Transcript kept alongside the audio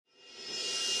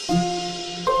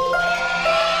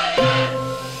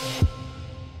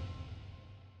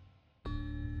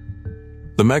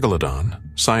The Megalodon,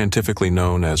 scientifically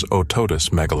known as Otodus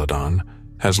megalodon,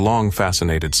 has long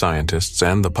fascinated scientists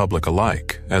and the public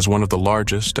alike as one of the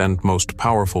largest and most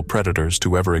powerful predators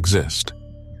to ever exist.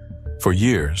 For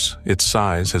years, its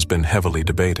size has been heavily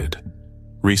debated.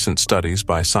 Recent studies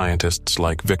by scientists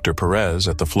like Victor Perez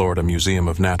at the Florida Museum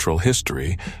of Natural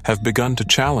History have begun to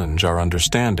challenge our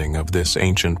understanding of this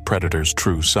ancient predator's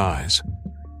true size.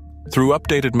 Through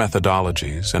updated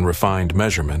methodologies and refined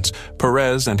measurements,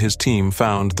 Perez and his team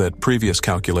found that previous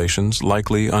calculations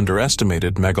likely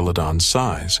underestimated Megalodon's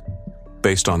size.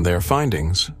 Based on their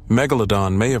findings,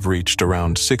 Megalodon may have reached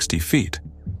around 60 feet,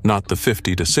 not the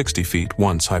 50 to 60 feet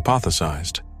once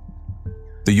hypothesized.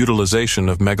 The utilization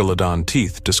of Megalodon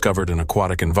teeth discovered in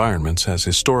aquatic environments has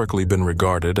historically been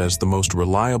regarded as the most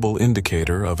reliable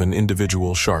indicator of an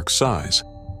individual shark's size.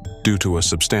 Due to a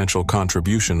substantial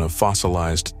contribution of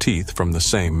fossilized teeth from the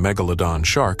same Megalodon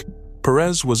shark,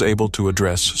 Perez was able to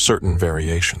address certain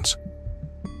variations.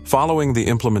 Following the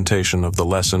implementation of the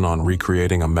lesson on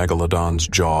recreating a Megalodon's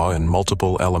jaw in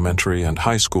multiple elementary and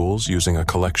high schools using a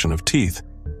collection of teeth,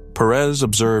 Perez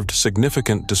observed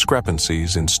significant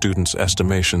discrepancies in students'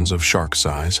 estimations of shark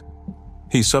size.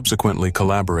 He subsequently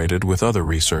collaborated with other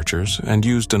researchers and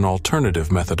used an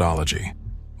alternative methodology,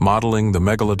 modeling the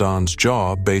Megalodon's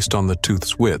jaw based on the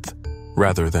tooth's width,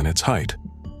 rather than its height.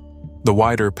 The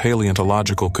wider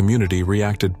paleontological community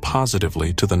reacted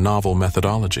positively to the novel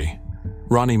methodology.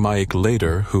 Ronnie Mike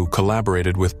later, who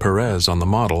collaborated with Perez on the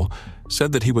model,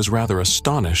 said that he was rather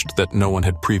astonished that no one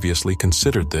had previously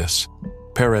considered this.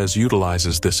 Perez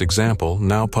utilizes this example,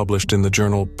 now published in the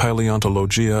journal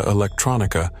Paleontologia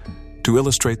Electronica, to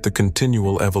illustrate the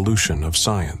continual evolution of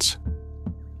science.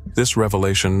 This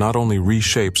revelation not only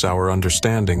reshapes our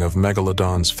understanding of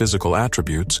Megalodon's physical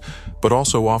attributes, but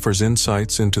also offers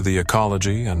insights into the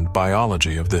ecology and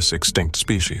biology of this extinct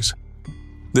species.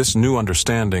 This new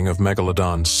understanding of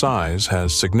Megalodon's size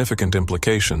has significant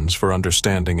implications for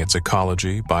understanding its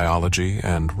ecology, biology,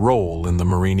 and role in the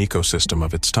marine ecosystem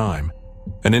of its time.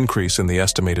 An increase in the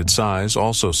estimated size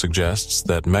also suggests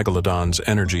that Megalodon's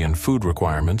energy and food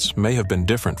requirements may have been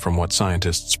different from what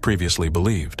scientists previously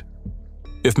believed.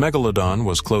 If Megalodon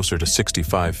was closer to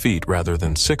 65 feet rather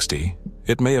than 60,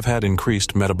 it may have had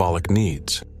increased metabolic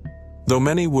needs. Though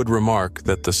many would remark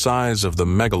that the size of the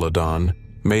Megalodon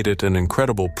made it an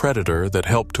incredible predator that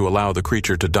helped to allow the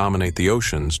creature to dominate the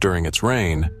oceans during its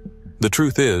reign, the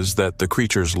truth is that the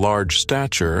creature's large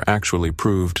stature actually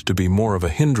proved to be more of a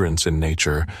hindrance in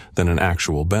nature than an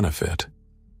actual benefit.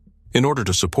 In order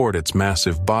to support its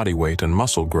massive body weight and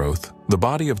muscle growth, the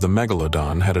body of the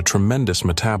Megalodon had a tremendous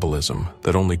metabolism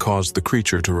that only caused the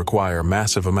creature to require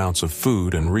massive amounts of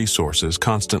food and resources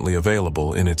constantly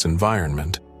available in its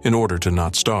environment in order to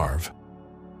not starve.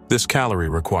 This calorie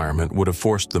requirement would have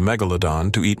forced the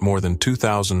Megalodon to eat more than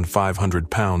 2,500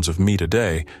 pounds of meat a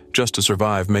day just to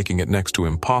survive, making it next to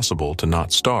impossible to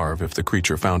not starve if the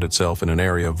creature found itself in an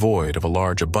area void of a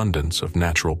large abundance of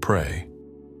natural prey.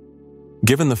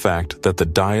 Given the fact that the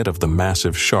diet of the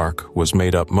massive shark was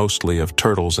made up mostly of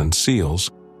turtles and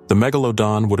seals, the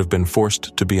Megalodon would have been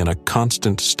forced to be in a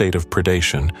constant state of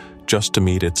predation just to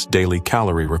meet its daily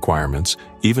calorie requirements,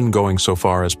 even going so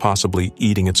far as possibly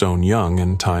eating its own young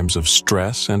in times of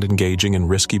stress and engaging in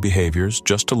risky behaviors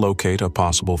just to locate a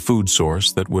possible food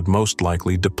source that would most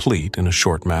likely deplete in a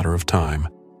short matter of time.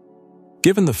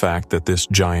 Given the fact that this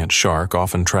giant shark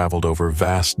often traveled over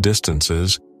vast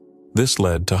distances, this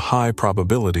led to high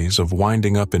probabilities of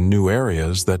winding up in new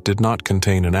areas that did not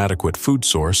contain an adequate food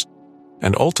source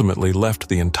and ultimately left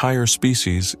the entire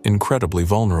species incredibly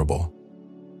vulnerable.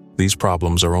 These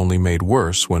problems are only made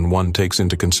worse when one takes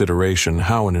into consideration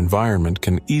how an environment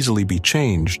can easily be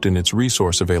changed in its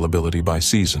resource availability by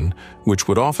season, which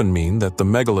would often mean that the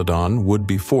Megalodon would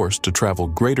be forced to travel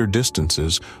greater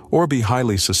distances or be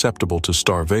highly susceptible to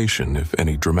starvation if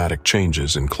any dramatic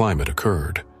changes in climate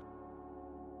occurred.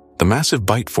 The massive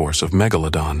bite force of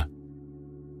Megalodon.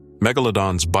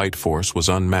 Megalodon's bite force was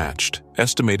unmatched,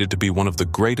 estimated to be one of the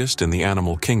greatest in the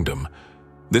animal kingdom.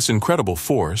 This incredible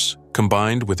force,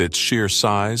 combined with its sheer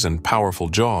size and powerful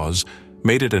jaws,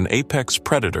 made it an apex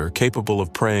predator capable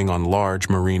of preying on large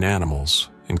marine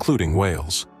animals, including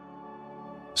whales.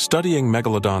 Studying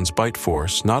Megalodon's bite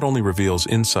force not only reveals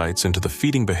insights into the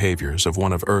feeding behaviors of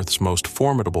one of Earth's most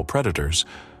formidable predators,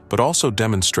 but also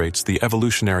demonstrates the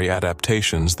evolutionary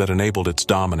adaptations that enabled its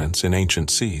dominance in ancient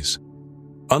seas.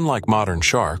 Unlike modern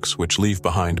sharks, which leave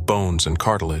behind bones and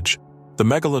cartilage, the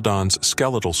Megalodon's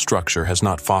skeletal structure has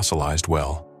not fossilized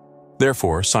well.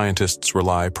 Therefore, scientists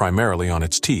rely primarily on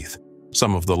its teeth,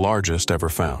 some of the largest ever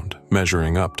found,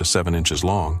 measuring up to 7 inches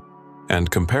long. and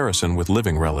comparison with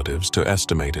living relatives to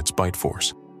estimate its bite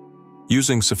force.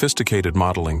 Using sophisticated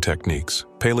modeling techniques,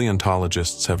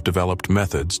 paleontologists have developed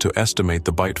methods to estimate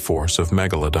the bite force of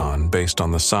Megalodon based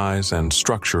on the size and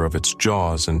structure of its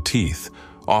jaws and teeth,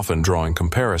 often drawing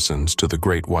comparisons to the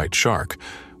great white shark,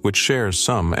 which shares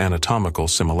some anatomical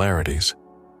similarities.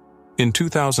 In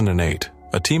 2008,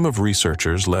 a team of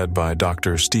researchers led by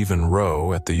Dr. Stephen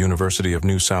Rowe at the University of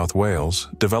New South Wales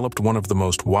developed one of the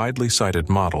most widely cited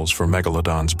models for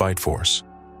Megalodon's bite force.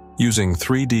 Using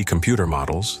 3D computer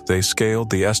models, they scaled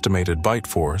the estimated bite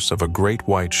force of a great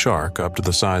white shark up to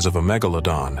the size of a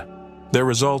megalodon. Their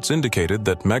results indicated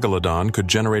that Megalodon could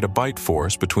generate a bite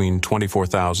force between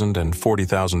 24,000 and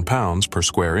 40,000 pounds per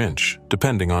square inch,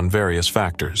 depending on various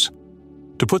factors.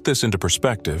 To put this into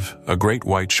perspective, a great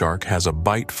white shark has a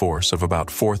bite force of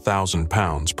about 4,000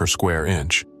 pounds per square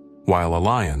inch, while a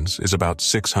lion's is about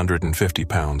 650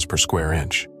 pounds per square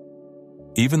inch.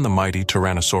 Even the mighty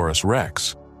Tyrannosaurus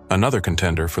rex, another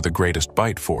contender for the greatest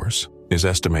bite force, is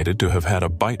estimated to have had a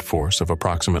bite force of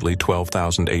approximately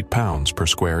 12,008 pounds per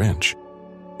square inch.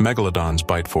 Megalodon's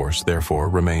bite force, therefore,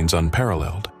 remains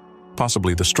unparalleled,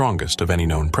 possibly the strongest of any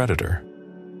known predator.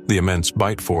 The immense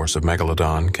bite force of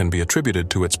Megalodon can be attributed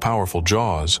to its powerful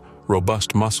jaws,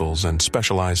 robust muscles, and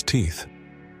specialized teeth.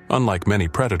 Unlike many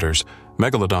predators,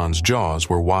 Megalodon's jaws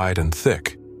were wide and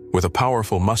thick, with a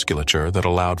powerful musculature that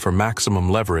allowed for maximum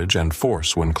leverage and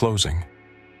force when closing.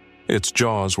 Its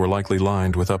jaws were likely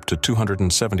lined with up to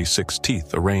 276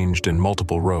 teeth arranged in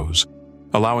multiple rows,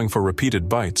 allowing for repeated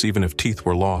bites even if teeth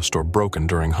were lost or broken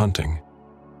during hunting.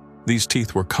 These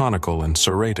teeth were conical and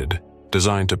serrated,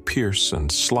 designed to pierce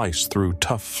and slice through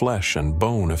tough flesh and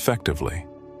bone effectively.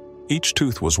 Each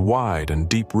tooth was wide and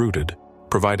deep-rooted,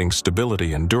 providing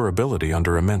stability and durability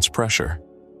under immense pressure.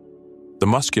 The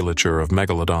musculature of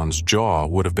Megalodon's jaw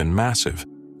would have been massive,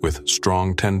 with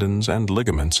strong tendons and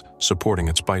ligaments supporting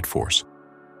its bite force.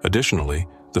 Additionally,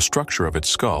 the structure of its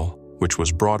skull, which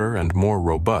was broader and more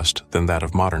robust than that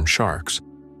of modern sharks,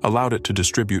 allowed it to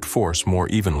distribute force more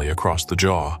evenly across the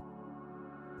jaw.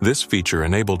 This feature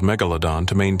enabled Megalodon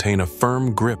to maintain a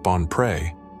firm grip on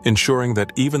prey, ensuring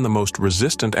that even the most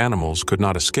resistant animals could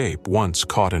not escape once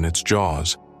caught in its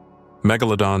jaws.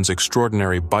 Megalodon's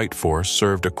extraordinary bite force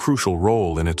served a crucial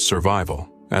role in its survival,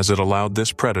 as it allowed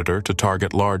this predator to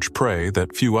target large prey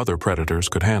that few other predators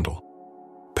could handle.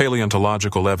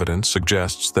 Paleontological evidence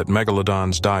suggests that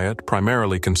Megalodon's diet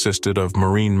primarily consisted of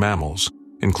marine mammals,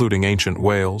 including ancient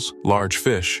whales, large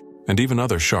fish, and even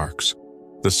other sharks.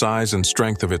 The size and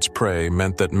strength of its prey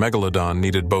meant that Megalodon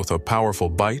needed both a powerful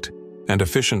bite and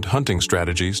efficient hunting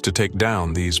strategies to take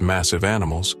down these massive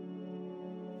animals.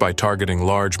 By targeting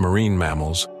large marine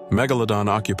mammals, Megalodon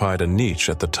occupied a niche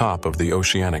at the top of the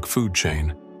oceanic food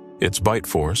chain. Its bite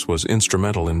force was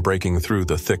instrumental in breaking through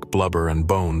the thick blubber and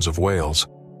bones of whales,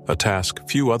 a task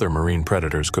few other marine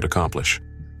predators could accomplish.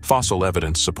 Fossil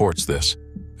evidence supports this,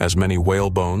 as many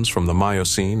whale bones from the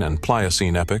Miocene and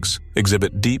Pliocene epochs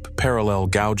exhibit deep parallel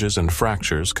gouges and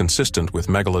fractures consistent with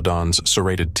Megalodon's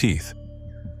serrated teeth.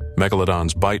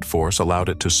 Megalodon's bite force allowed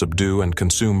it to subdue and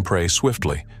consume prey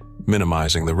swiftly,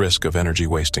 minimizing the risk of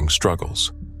energy-wasting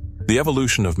struggles. The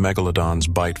evolution of Megalodon's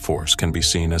bite force can be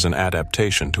seen as an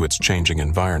adaptation to its changing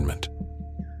environment.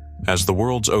 As the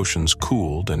world's oceans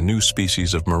cooled and new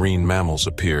species of marine mammals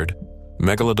appeared,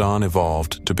 Megalodon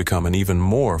evolved to become an even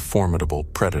more formidable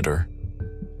predator.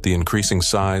 The increasing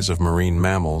size of marine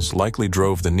mammals likely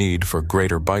drove the need for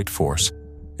greater bite force,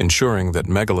 ensuring that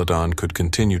Megalodon could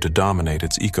continue to dominate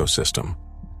its ecosystem.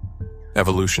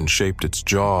 Evolution shaped its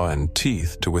jaw and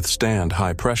teeth to withstand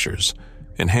high pressures,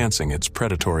 enhancing its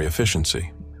predatory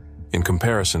efficiency. In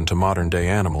comparison to modern-day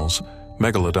animals,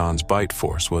 Megalodon's bite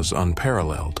force was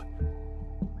unparalleled.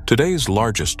 Today's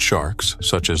largest sharks,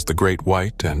 such as the great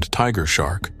white and tiger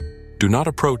shark, do not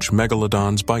approach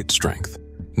Megalodon's bite strength,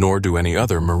 nor do any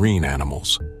other marine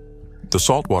animals. The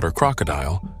saltwater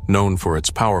crocodile, known for its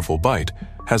powerful bite,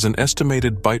 has an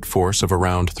estimated bite force of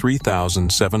around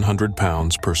 3,700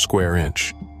 pounds per square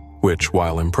inch, which,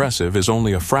 while impressive, is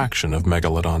only a fraction of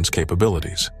Megalodon's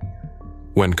capabilities.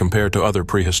 When compared to other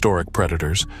prehistoric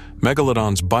predators,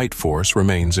 Megalodon's bite force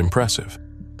remains impressive.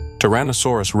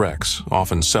 Tyrannosaurus rex,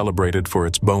 often celebrated for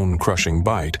its bone-crushing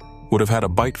bite, would have had a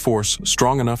bite force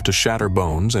strong enough to shatter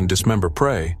bones and dismember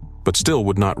prey, but still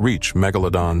would not reach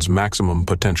Megalodon's maximum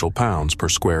potential pounds per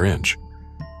square inch.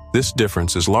 This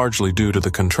difference is largely due to the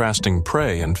contrasting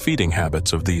prey and feeding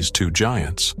habits of these two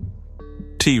giants.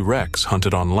 T. rex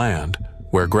hunted on land,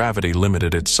 where gravity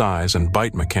limited its size and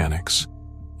bite mechanics,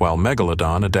 while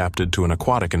Megalodon adapted to an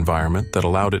aquatic environment that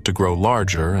allowed it to grow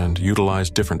larger and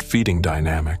utilize different feeding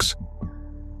dynamics.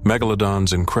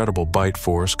 Megalodon's incredible bite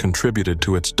force contributed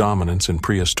to its dominance in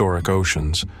prehistoric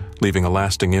oceans, leaving a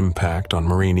lasting impact on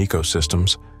marine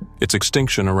ecosystems. Its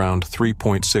extinction around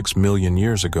 3.6 million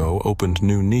years ago opened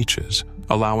new niches,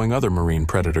 allowing other marine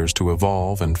predators to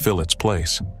evolve and fill its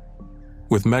place.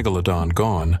 With Megalodon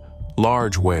gone,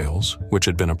 large whales, which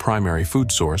had been a primary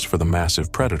food source for the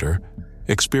massive predator,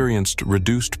 experienced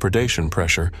reduced predation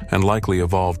pressure and likely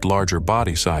evolved larger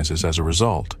body sizes as a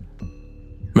result.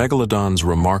 Megalodon's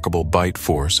remarkable bite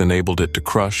force enabled it to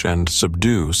crush and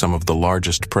subdue some of the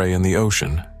largest prey in the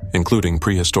ocean, including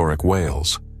prehistoric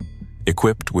whales.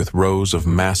 Equipped with rows of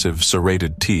massive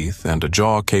serrated teeth and a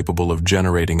jaw capable of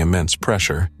generating immense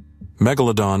pressure,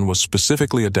 Megalodon was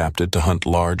specifically adapted to hunt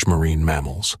large marine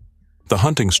mammals. The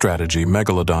hunting strategy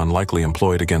Megalodon likely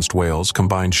employed against whales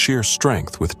combined sheer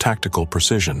strength with tactical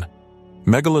precision.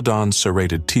 Megalodon's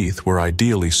serrated teeth were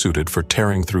ideally suited for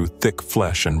tearing through thick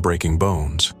flesh and breaking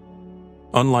bones.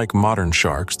 Unlike modern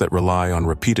sharks that rely on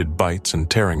repeated bites and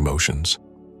tearing motions,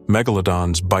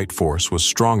 Megalodon's bite force was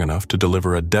strong enough to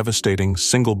deliver a devastating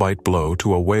single-bite blow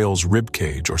to a whale's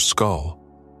ribcage or skull.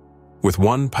 With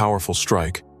one powerful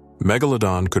strike,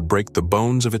 Megalodon could break the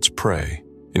bones of its prey,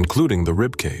 including the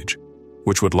ribcage,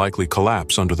 which would likely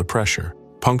collapse under the pressure,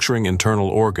 puncturing internal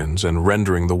organs and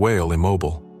rendering the whale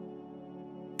immobile.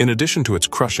 In addition to its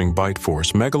crushing bite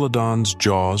force, Megalodon's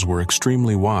jaws were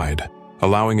extremely wide,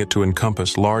 allowing it to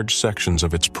encompass large sections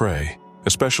of its prey,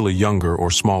 especially younger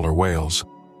or smaller whales.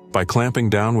 By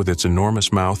clamping down with its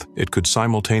enormous mouth, it could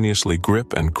simultaneously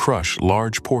grip and crush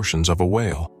large portions of a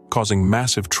whale, causing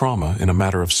massive trauma in a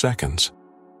matter of seconds.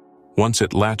 Once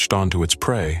it latched onto its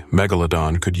prey,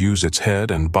 Megalodon could use its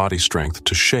head and body strength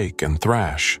to shake and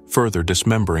thrash, further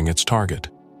dismembering its target.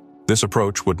 This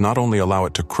approach would not only allow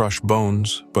it to crush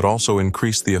bones, but also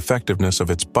increase the effectiveness of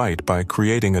its bite by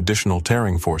creating additional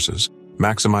tearing forces,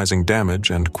 maximizing damage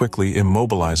and quickly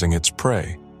immobilizing its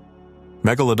prey.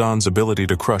 Megalodon's ability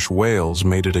to crush whales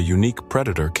made it a unique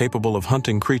predator capable of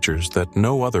hunting creatures that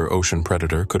no other ocean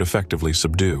predator could effectively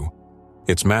subdue.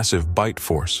 Its massive bite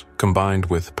force, combined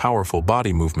with powerful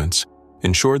body movements,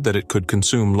 ensured that it could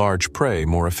consume large prey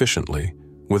more efficiently,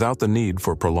 without the need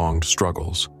for prolonged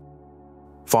struggles.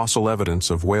 Fossil evidence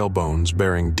of whale bones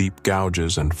bearing deep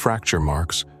gouges and fracture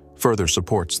marks further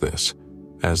supports this,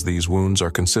 as these wounds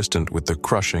are consistent with the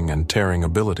crushing and tearing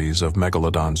abilities of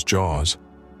Megalodon's jaws.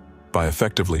 By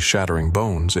effectively shattering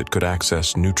bones, it could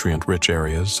access nutrient-rich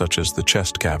areas such as the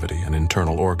chest cavity and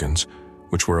internal organs,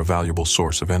 which were a valuable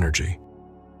source of energy.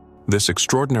 This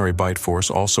extraordinary bite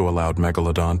force also allowed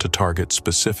Megalodon to target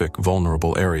specific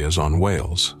vulnerable areas on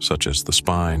whales, such as the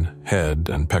spine, head,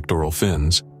 and pectoral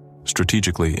fins,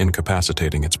 strategically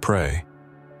incapacitating its prey.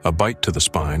 A bite to the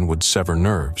spine would sever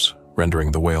nerves,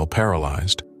 rendering the whale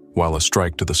paralyzed, while a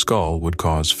strike to the skull would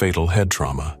cause fatal head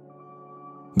trauma.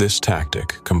 This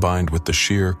tactic, combined with the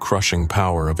sheer crushing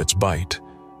power of its bite,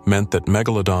 meant that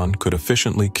Megalodon could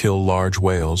efficiently kill large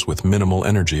whales with minimal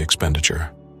energy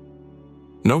expenditure.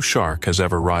 No shark has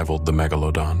ever rivaled the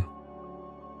Megalodon.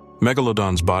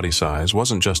 Megalodon's body size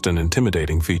wasn't just an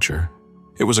intimidating feature.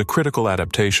 It was a critical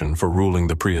adaptation for ruling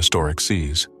the prehistoric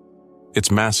seas.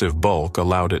 Its massive bulk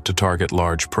allowed it to target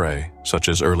large prey, such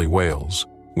as early whales,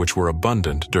 which were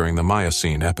abundant during the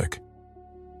Miocene epoch.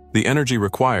 The energy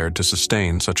required to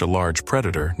sustain such a large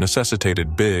predator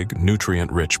necessitated big,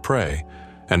 nutrient-rich prey,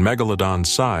 and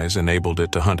Megalodon's size enabled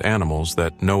it to hunt animals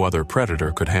that no other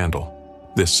predator could handle.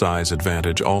 This size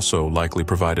advantage also likely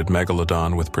provided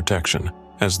Megalodon with protection,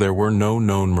 as there were no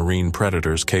known marine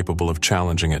predators capable of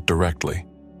challenging it directly.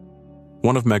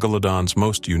 One of Megalodon's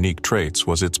most unique traits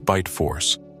was its bite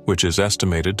force, which is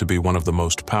estimated to be one of the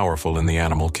most powerful in the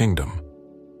animal kingdom.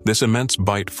 This immense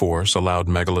bite force allowed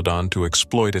Megalodon to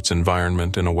exploit its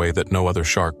environment in a way that no other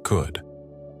shark could.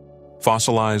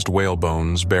 Fossilized whale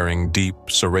bones bearing deep,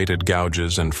 serrated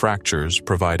gouges and fractures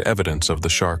provide evidence of the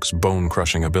shark's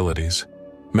bone-crushing abilities.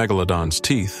 Megalodon's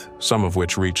teeth, some of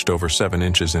which reached over 7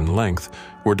 inches in length,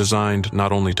 were designed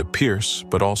not only to pierce,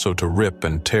 but also to rip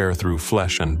and tear through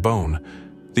flesh and bone.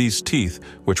 These teeth,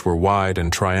 which were wide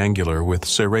and triangular with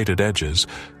serrated edges,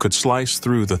 could slice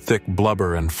through the thick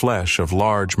blubber and flesh of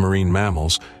large marine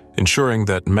mammals, ensuring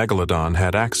that Megalodon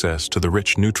had access to the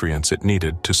rich nutrients it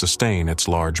needed to sustain its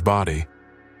large body.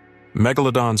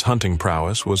 Megalodon's hunting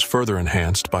prowess was further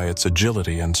enhanced by its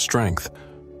agility and strength.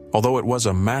 Although it was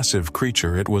a massive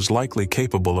creature, it was likely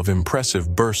capable of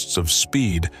impressive bursts of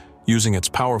speed, using its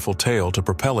powerful tail to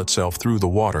propel itself through the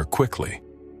water quickly.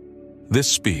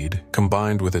 This speed,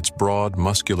 combined with its broad,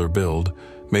 muscular build,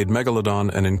 made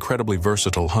Megalodon an incredibly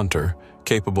versatile hunter,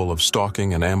 capable of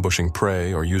stalking and ambushing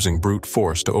prey or using brute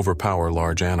force to overpower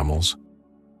large animals.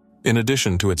 In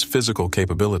addition to its physical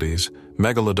capabilities,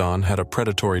 Megalodon had a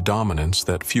predatory dominance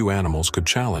that few animals could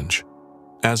challenge.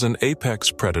 As an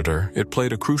apex predator, it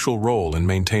played a crucial role in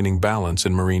maintaining balance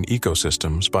in marine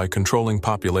ecosystems by controlling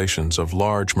populations of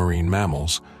large marine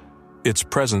mammals. Its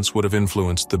presence would have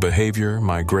influenced the behavior,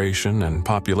 migration, and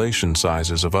population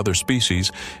sizes of other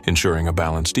species, ensuring a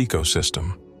balanced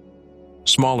ecosystem.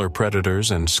 Smaller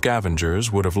predators and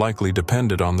scavengers would have likely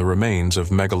depended on the remains of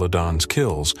Megalodon's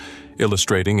kills,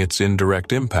 illustrating its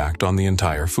indirect impact on the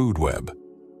entire food web.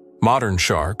 Modern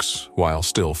sharks, while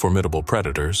still formidable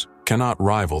predators, cannot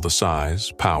rival the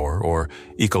size, power, or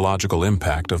ecological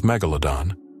impact of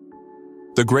Megalodon.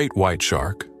 The great white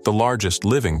shark, the largest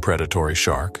living predatory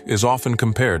shark, is often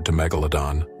compared to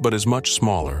Megalodon, but is much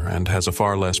smaller and has a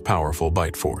far less powerful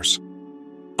bite force.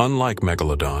 Unlike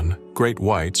Megalodon, great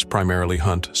whites primarily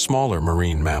hunt smaller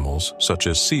marine mammals, such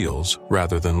as seals,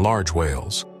 rather than large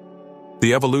whales.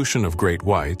 The evolution of great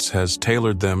whites has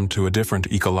tailored them to a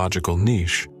different ecological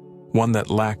niche, one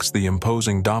that lacks the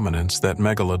imposing dominance that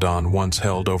Megalodon once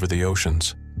held over the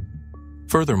oceans.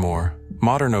 Furthermore,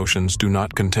 modern oceans do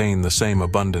not contain the same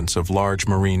abundance of large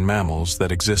marine mammals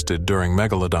that existed during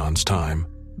Megalodon's time,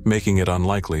 making it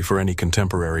unlikely for any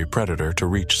contemporary predator to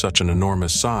reach such an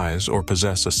enormous size or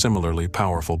possess a similarly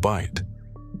powerful bite.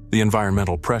 The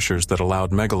environmental pressures that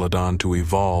allowed Megalodon to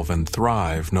evolve and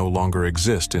thrive no longer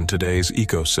exist in today's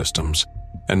ecosystems,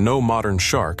 and no modern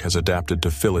shark has adapted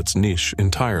to fill its niche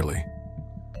entirely.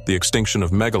 The extinction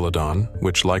of Megalodon,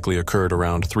 which likely occurred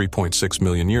around 3.6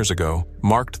 million years ago,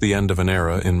 marked the end of an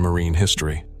era in marine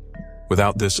history.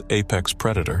 Without this apex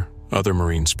predator, other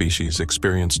marine species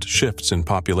experienced shifts in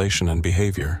population and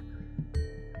behavior.